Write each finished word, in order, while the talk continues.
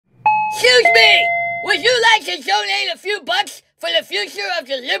Excuse me! Would you like to donate a few bucks for the future of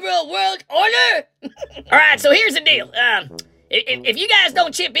the liberal world order? Alright, so here's the deal. If you guys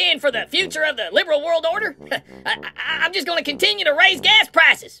don't chip in for the future of the liberal world order, I'm just gonna continue to raise gas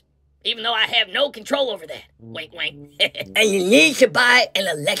prices. Even though I have no control over that. Wink, wink. And you need to buy an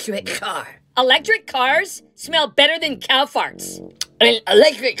electric car. Electric cars smell better than cow farts. And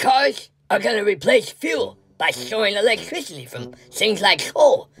electric cars are gonna replace fuel by storing electricity from things like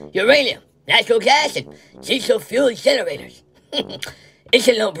coal, uranium, natural gas, and diesel fuel generators. It's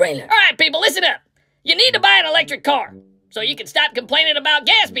a no-brainer. Alright, people, listen up. You need to buy an electric car so you can stop complaining about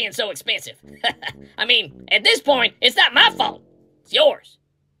gas being so expensive. I mean, at this point, it's not my fault. It's yours.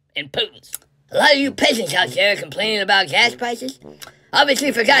 And Putin's. A lot of you peasants out there complaining about gas prices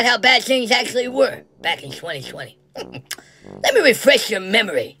obviously forgot how bad things actually were back in 2020. Let me refresh your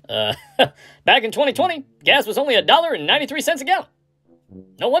memory. Back in 2020, gas was only $1.93 a gallon.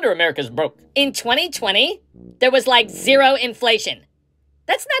 No wonder America's broke. In 2020, there was like zero inflation.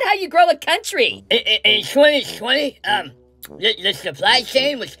 That's not how you grow a country. In 2020, the supply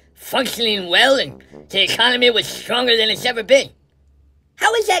chain was functioning well and the economy was stronger than it's ever been.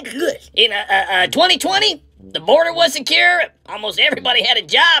 How is that good? In 2020, the border was secure, almost everybody had a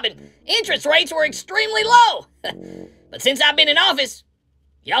job, and interest rates were extremely low. But since I've been in office,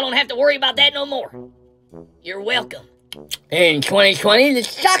 y'all don't have to worry about that no more. You're welcome. In 2020, the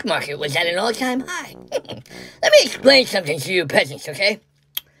stock market was at an all-time high. Let me explain something to you peasants, okay?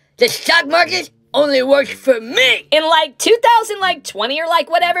 The stock market only works for me. In like 2020 or like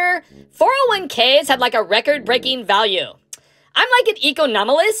whatever, 401ks had like a record-breaking value. I'm like an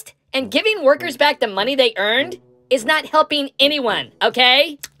economist, and giving workers back the money they earned is not helping anyone,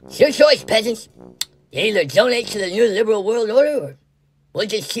 okay? It's your choice, peasants. You either donate to the new liberal world order, or we'll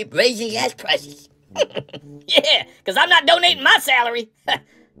just keep raising gas prices. Yeah, because I'm not donating my salary.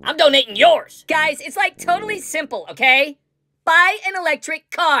 I'm donating yours. Guys, it's like totally simple, okay? Buy an electric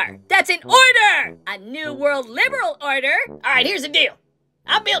car. That's an order! A new world liberal order. Alright, here's the deal.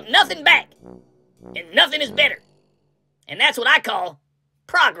 I built nothing back, and nothing is better. And that's what I call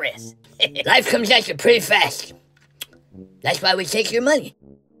progress. Life comes at you pretty fast. That's why we take your money.